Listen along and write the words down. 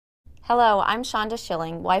Hello, I'm Shonda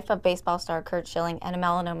Schilling, wife of baseball star Curt Schilling and a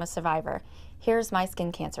melanoma survivor. Here's my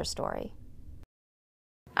skin cancer story.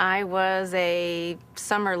 I was a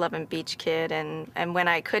summer loving beach kid, and when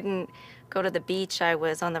I couldn't go to the beach, I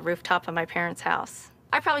was on the rooftop of my parents' house.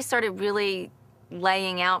 I probably started really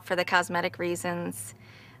laying out for the cosmetic reasons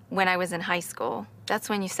when I was in high school. That's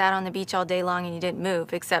when you sat on the beach all day long and you didn't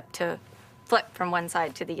move except to flip from one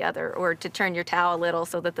side to the other or to turn your towel a little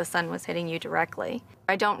so that the sun was hitting you directly.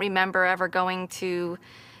 I don't remember ever going to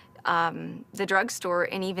the drugstore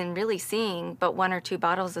and even really seeing but 1 or 2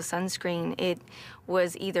 bottles of sunscreen. It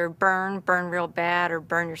was either burn real bad, or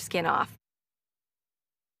burn your skin off.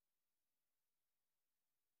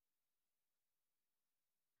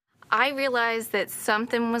 I realized that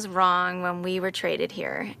something was wrong when we were traded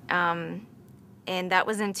here, and that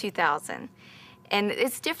was in 2000. And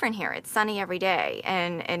it's different here. It's sunny every day,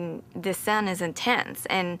 and the sun is intense.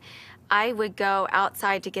 And I would go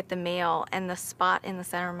outside to get the mail, and the spot in the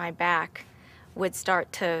center of my back would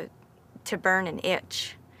start to burn and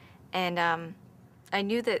itch. And I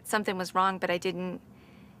knew that something was wrong, but I didn't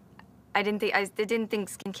think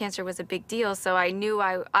skin cancer was a big deal. So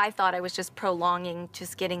I thought I was just prolonging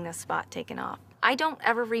just getting the spot taken off. I don't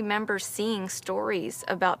ever remember seeing stories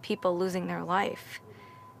about people losing their life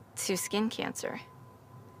to skin cancer.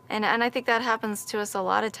 And I think that happens to us a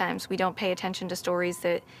lot of times. We don't pay attention to stories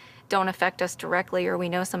that don't affect us directly, or we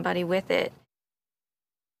know somebody with it.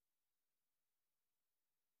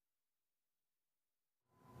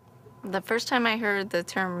 The first time I heard the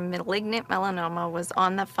term malignant melanoma was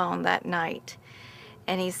on the phone that night.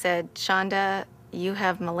 And he said, "Shonda, you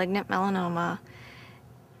have malignant melanoma.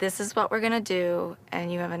 This is what we're gonna do,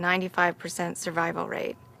 and you have a 95% survival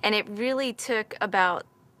rate." And it really took about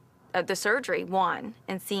the surgery, one,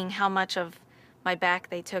 and seeing how much of my back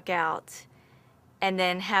they took out, and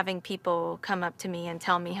then having people come up to me and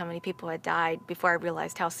tell me how many people had died before I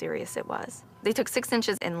realized how serious it was. They took 6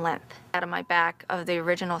 inches in length out of my back of the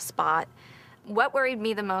original spot. What worried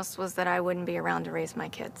me the most was that I wouldn't be around to raise my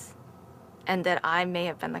kids, and that I may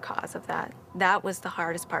have been the cause of that. That was the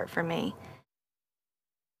hardest part for me.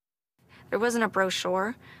 There wasn't a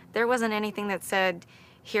brochure. There wasn't anything that said,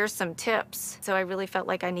 "Here's some tips." So I really felt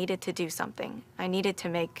like I needed to do something. I needed to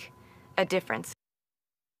make a difference.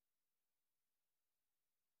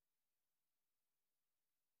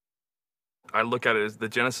 I look at it as the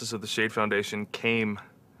genesis of the Shade Foundation came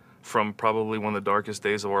from probably one of the darkest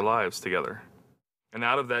days of our lives together. And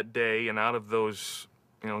out of that day and out of those,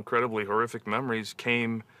 incredibly horrific memories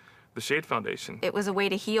came the Shade Foundation. It was a way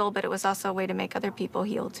to heal, but it was also a way to make other people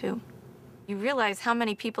heal too. You realize how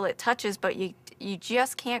many people it touches, but you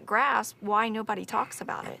just can't grasp why nobody talks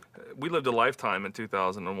about it. We lived a lifetime in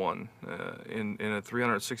 2001. In a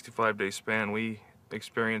 365-day span, we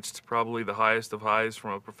experienced probably the highest of highs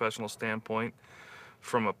from a professional standpoint,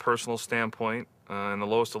 from a personal standpoint, and the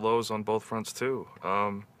lowest of lows on both fronts too.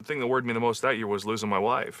 The thing that worried me the most that year was losing my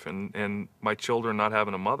wife and my children not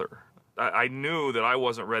having a mother. I knew that I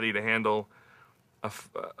wasn't ready to handle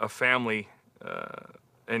a family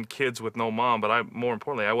and kids with no mom, but more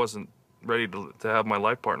importantly, I wasn't ready to have my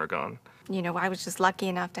life partner gone. I was just lucky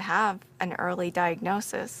enough to have an early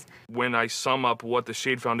diagnosis. When I sum up what the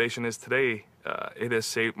Shade Foundation is today,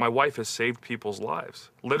 my wife has saved people's lives,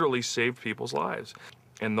 literally saved people's lives.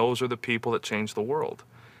 And those are the people that change the world.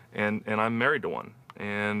 And I'm married to one.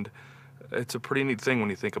 And it's a pretty neat thing when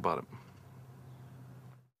you think about it.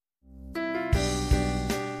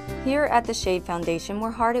 Here at the Shade Foundation,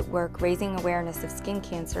 we're hard at work raising awareness of skin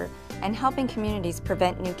cancer and helping communities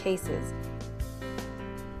prevent new cases.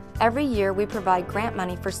 Every year, we provide grant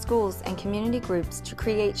money for schools and community groups to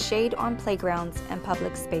create shade on playgrounds and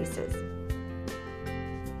public spaces.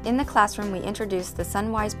 In the classroom, we introduce the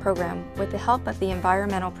Sunwise program with the help of the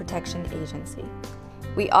Environmental Protection Agency.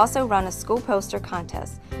 We also run a school poster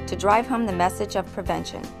contest to drive home the message of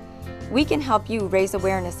prevention. We can help you raise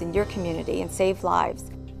awareness in your community and save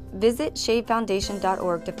lives. Visit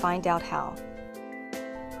shadefoundation.org to find out how.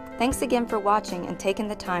 Thanks again for watching and taking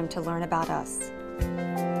the time to learn about us.